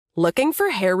Looking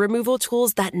for hair removal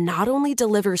tools that not only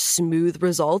deliver smooth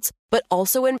results, but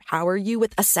also empower you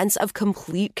with a sense of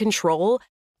complete control?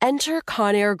 Enter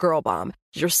Conair Girl Bomb,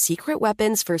 your secret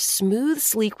weapons for smooth,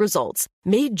 sleek results,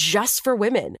 made just for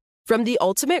women. From the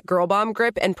ultimate Girl Bomb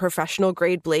grip and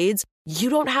professional-grade blades, you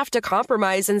don't have to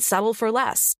compromise and settle for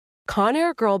less.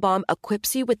 Conair Girl Bomb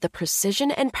equips you with the precision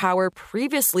and power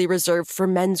previously reserved for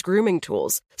men's grooming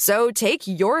tools. So take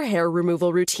your hair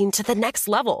removal routine to the next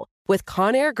level with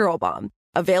Conair Girl Bomb.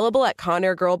 Available at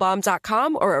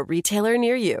ConairGirlBomb.com or a retailer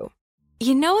near you.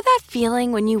 You know that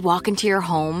feeling when you walk into your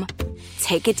home,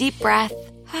 take a deep breath,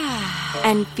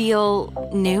 and feel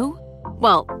new?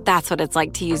 Well, that's what it's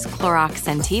like to use Clorox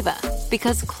Scentiva.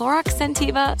 Because Clorox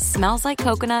Scentiva smells like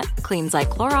coconut, cleans like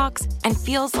Clorox, and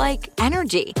feels like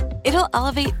energy. It'll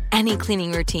elevate any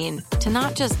cleaning routine to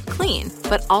not just clean,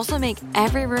 but also make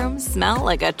every room smell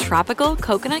like a tropical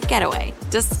coconut getaway.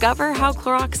 Discover how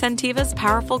Clorox Scentiva's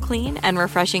powerful clean and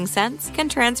refreshing scents can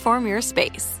transform your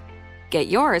space. Get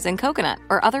yours in coconut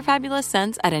or other fabulous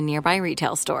scents at a nearby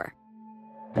retail store.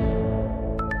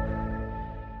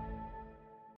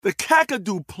 The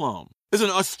Kakadu plum is an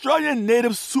Australian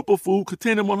native superfood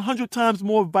containing 100 times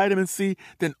more vitamin C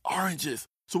than oranges.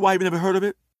 So why have you never heard of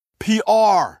it?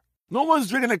 PR. No one's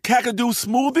drinking a Kakadu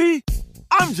smoothie?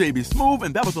 I'm JB Smoove,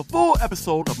 and that was a full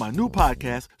episode of my new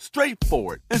podcast,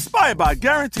 Straightforward, inspired by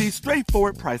guaranteed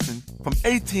straightforward pricing from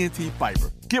AT&T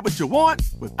Fiber. Get what you want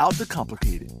without the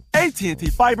complicated. AT&T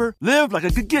Fiber, live like a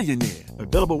gigillionaire.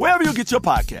 Available wherever you get your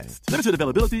podcasts. Limited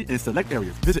availability in select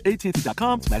areas. Visit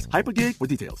AT&T.com/hypergig for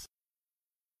details.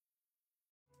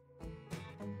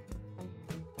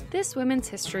 This Women's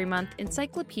History Month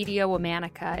Encyclopedia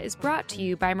Womanica is brought to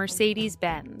you by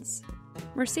Mercedes-Benz.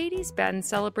 Mercedes-Benz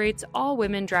celebrates all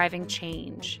women driving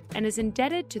change and is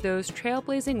indebted to those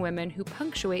trailblazing women who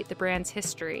punctuate the brand's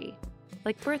history,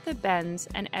 like Bertha Benz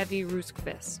and Evie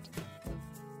Roosquist.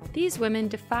 These women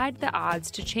defied the odds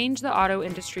to change the auto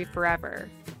industry forever,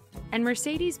 and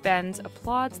Mercedes-Benz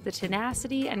applauds the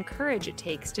tenacity and courage it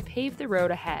takes to pave the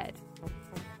road ahead.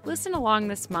 Listen along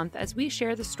this month as we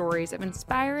share the stories of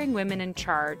inspiring women in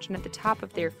charge and at the top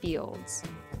of their fields,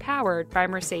 powered by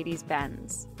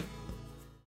Mercedes-Benz.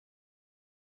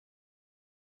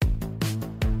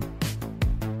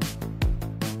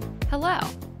 Hello.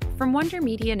 From Wonder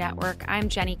Media Network, I'm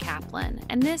Jenny Kaplan,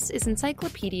 and this is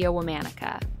Encyclopedia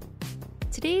Womanica.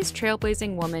 Today's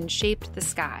trailblazing woman shaped the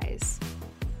skies.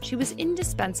 She was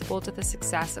indispensable to the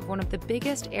success of one of the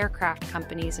biggest aircraft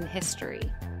companies in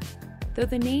history. Though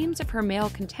the names of her male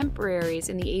contemporaries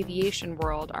in the aviation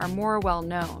world are more well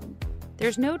known,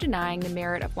 there's no denying the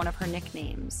merit of one of her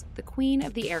nicknames, the Queen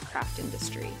of the Aircraft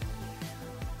Industry.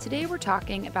 Today we're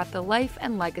talking about the life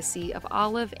and legacy of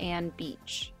Olive Ann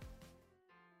Beach.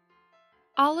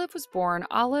 Olive was born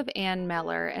Olive Ann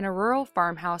Meller in a rural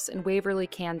farmhouse in Waverly,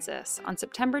 Kansas on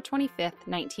September 25,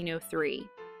 1903.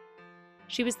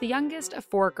 She was the youngest of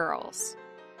 4 girls.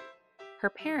 Her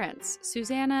parents,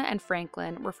 Susanna and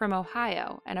Franklin, were from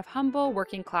Ohio and of humble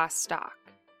working-class stock.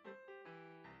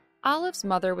 Olive's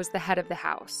mother was the head of the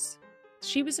house.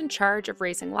 She was in charge of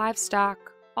raising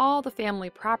livestock, all the family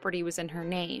property was in her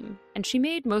name, and she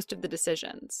made most of the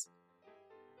decisions.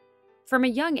 From a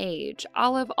young age,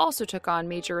 Olive also took on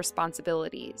major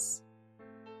responsibilities.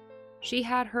 She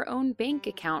had her own bank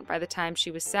account by the time she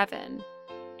was 7,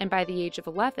 and by the age of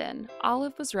 11,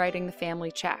 Olive was writing the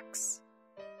family checks.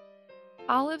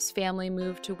 Olive's family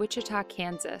moved to Wichita,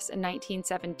 Kansas in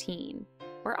 1917,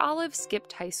 where Olive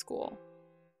skipped high school.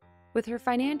 With her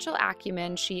financial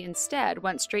acumen, she instead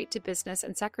went straight to business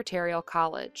and secretarial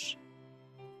college.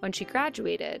 When she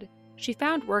graduated, she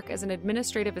found work as an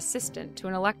administrative assistant to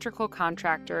an electrical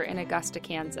contractor in Augusta,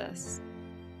 Kansas.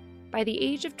 By the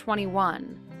age of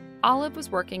 21, Olive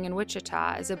was working in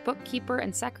Wichita as a bookkeeper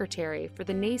and secretary for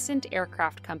the nascent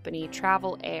aircraft company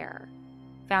Travel Air,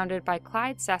 founded by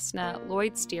Clyde Cessna,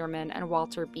 Lloyd Stearman, and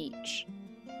Walter Beach.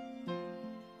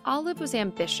 Olive was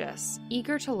ambitious,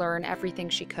 eager to learn everything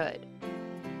she could.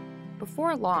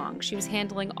 Before long, she was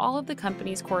handling all of the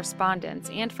company's correspondence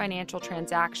and financial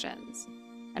transactions,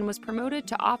 and was promoted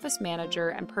to office manager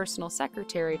and personal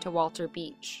secretary to Walter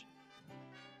Beach.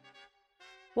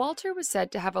 Walter was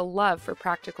said to have a love for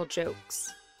practical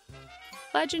jokes.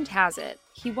 Legend has it,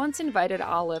 he once invited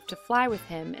Olive to fly with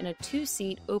him in a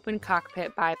 2-seat open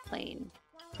cockpit biplane,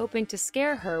 hoping to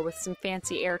scare her with some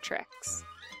fancy air tricks.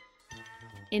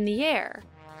 In the air,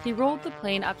 he rolled the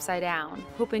plane upside down,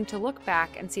 hoping to look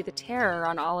back and see the terror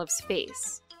on Olive's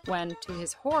face, when, to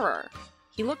his horror,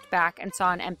 he looked back and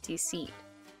saw an empty seat.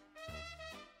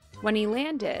 When he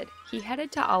landed, he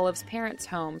headed to Olive's parents'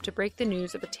 home to break the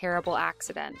news of a terrible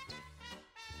accident.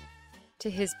 To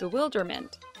his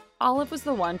bewilderment, Olive was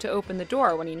the one to open the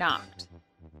door when he knocked.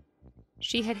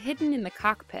 She had hidden in the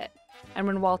cockpit, and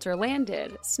when Walter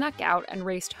landed, snuck out and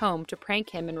raced home to prank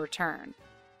him in return.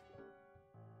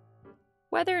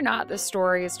 Whether or not this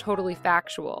story is totally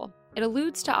factual, it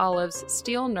alludes to Olive's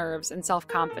steel nerves and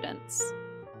self-confidence.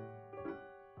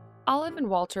 Olive and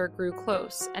Walter grew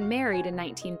close and married in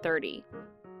 1930.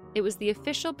 It was the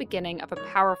official beginning of a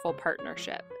powerful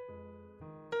partnership.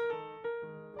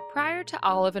 Prior to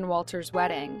Olive and Walter's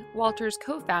wedding, Walter's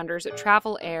co-founders at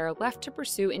Travel Air left to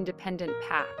pursue independent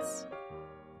paths.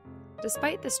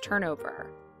 Despite this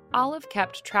turnover, Olive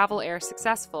kept Travel Air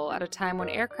successful at a time when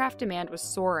aircraft demand was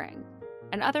soaring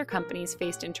and other companies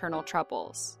faced internal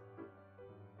troubles.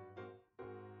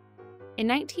 In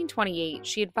 1928,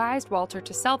 she advised Walter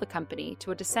to sell the company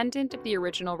to a descendant of the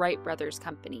original Wright brothers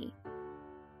company.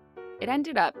 It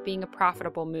ended up being a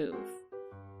profitable move.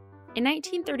 In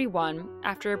 1931,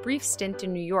 after a brief stint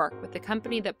in New York with the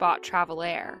company that bought Travel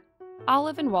Air,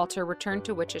 Olive and Walter returned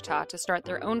to Wichita to start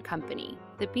their own company,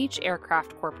 the Beech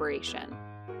Aircraft Corporation.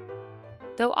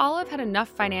 Though Olive had enough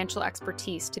financial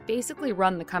expertise to basically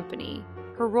run the company,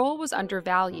 her role was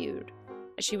undervalued,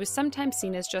 as she was sometimes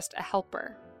seen as just a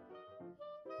helper.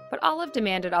 But Olive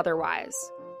demanded otherwise.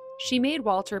 She made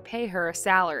Walter pay her a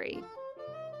salary.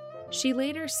 She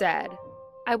later said,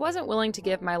 "I wasn't willing to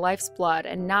give my life's blood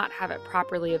and not have it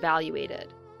properly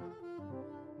evaluated."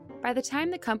 By the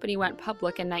time the company went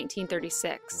public in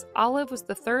 1936, Olive was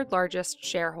the third largest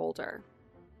shareholder.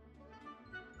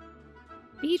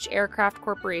 Beech Aircraft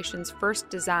Corporation's first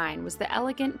design was the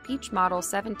elegant Beech Model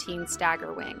 17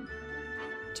 Staggerwing.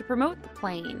 To promote the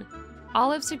plane,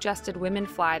 Olive suggested women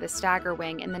fly the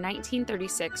Staggerwing in the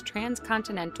 1936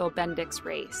 transcontinental Bendix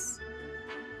race.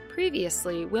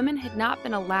 Previously, women had not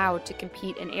been allowed to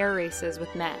compete in air races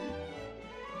with men.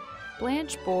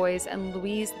 Blanche Boys and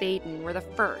Louise Thaden were the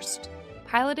first,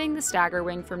 piloting the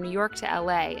Staggerwing from New York to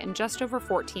LA in just over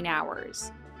 14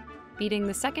 hours, beating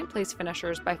the second-place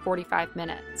finishers by 45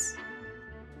 minutes.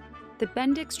 The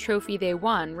Bendix trophy they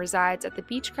won resides at the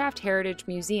Beechcraft Heritage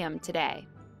Museum today.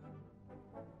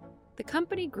 The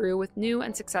company grew with new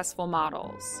and successful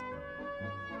models.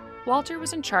 Walter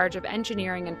was in charge of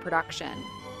engineering and production,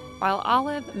 while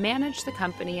Olive managed the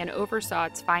company and oversaw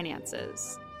its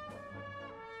finances.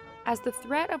 As the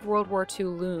threat of World War II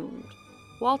loomed,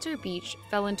 Walter Beech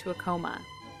fell into a coma.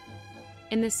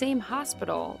 In the same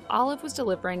hospital, Olive was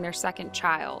delivering their second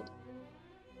child.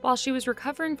 While she was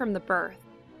recovering from the birth,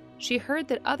 she heard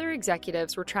that other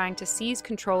executives were trying to seize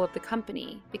control of the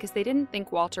company because they didn't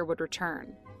think Walter would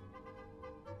return.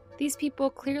 These people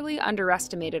clearly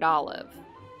underestimated Olive.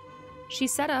 She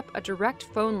set up a direct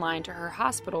phone line to her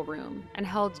hospital room and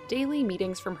held daily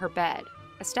meetings from her bed,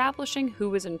 establishing who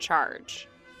was in charge.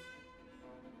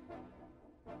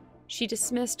 She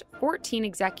dismissed 14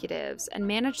 executives and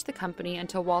managed the company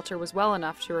until Walter was well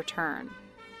enough to return.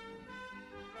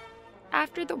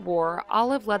 After the war,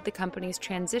 Olive led the company's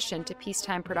transition to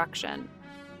peacetime production.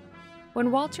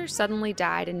 When Walter suddenly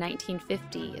died in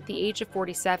 1950 at the age of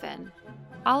 47,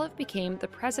 Olive became the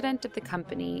president of the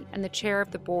company and the chair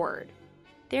of the board,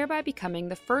 thereby becoming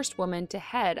the first woman to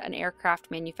head an aircraft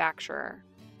manufacturer.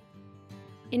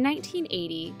 In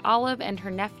 1980, Olive and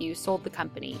her nephew sold the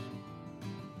company.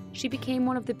 She became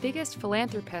one of the biggest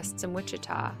philanthropists in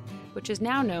Wichita, which is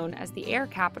now known as the air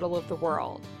capital of the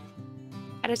world.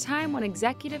 At a time when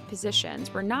executive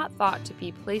positions were not thought to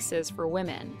be places for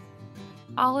women,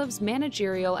 Olive's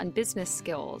managerial and business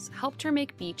skills helped her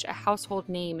make Beech a household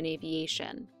name in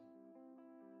aviation.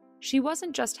 She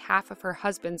wasn't just half of her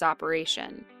husband's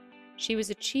operation. She was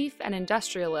a chief and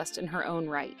industrialist in her own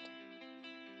right.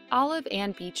 Olive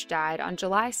Ann Beech died on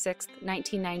July 6,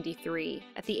 1993,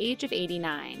 at the age of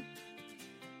 89.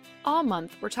 All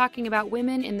month, we're talking about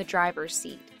women in the driver's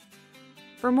seat.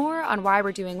 For more on why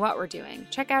we're doing what we're doing,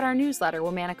 check out our newsletter,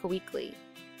 Womanica Weekly.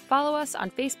 Follow us on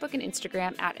Facebook and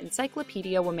Instagram at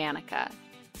Encyclopedia Womanica.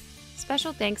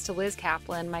 Special thanks to Liz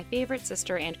Kaplan, my favorite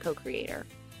sister and co-creator.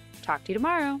 Talk to you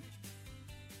tomorrow.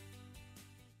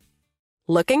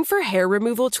 Looking for hair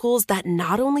removal tools that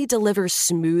not only deliver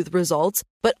smooth results,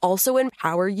 but also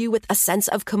empower you with a sense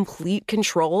of complete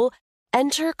control?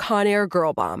 Enter Conair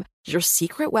Girl Bomb, your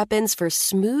secret weapons for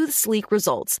smooth, sleek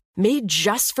results, made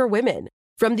just for women.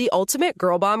 From the ultimate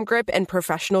Girl Bomb grip and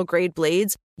professional-grade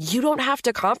blades, you don't have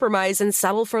to compromise and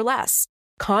settle for less.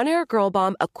 Conair Girl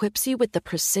Bomb equips you with the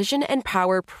precision and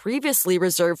power previously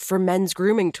reserved for men's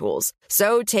grooming tools.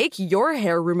 So take your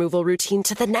hair removal routine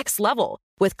to the next level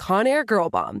with Conair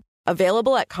Girl Bomb.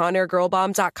 Available at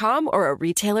ConairGirlBomb.com or a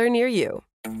retailer near you.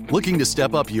 Looking to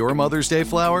step up your Mother's Day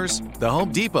flowers? The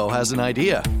Home Depot has an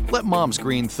idea. Let Mom's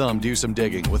green thumb do some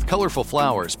digging with colorful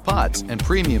flowers, pots, and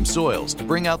premium soils to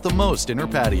bring out the most in her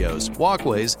patios,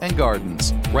 walkways, and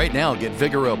gardens. Right now, get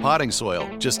Vigoro potting soil,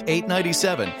 just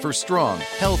 $8.97 for strong,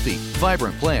 healthy,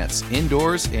 vibrant plants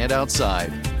indoors and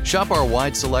outside. Shop our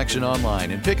wide selection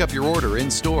online and pick up your order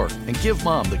in-store and give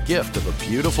Mom the gift of a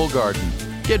beautiful garden.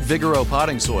 Get Vigoro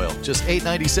potting soil, just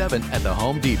 $8.97 at the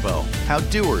Home Depot. How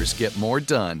doers get more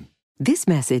done. This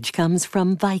message comes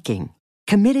from Viking,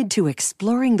 committed to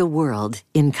exploring the world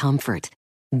in comfort.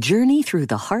 Journey through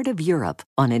the heart of Europe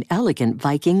on an elegant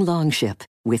Viking longship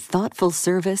with thoughtful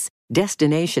service,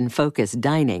 destination-focused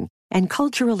dining, and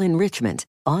cultural enrichment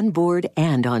on board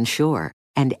and on shore.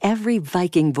 And every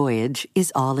Viking voyage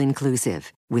is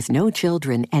all-inclusive, with no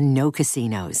children and no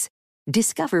casinos.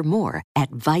 Discover more at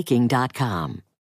Viking.com.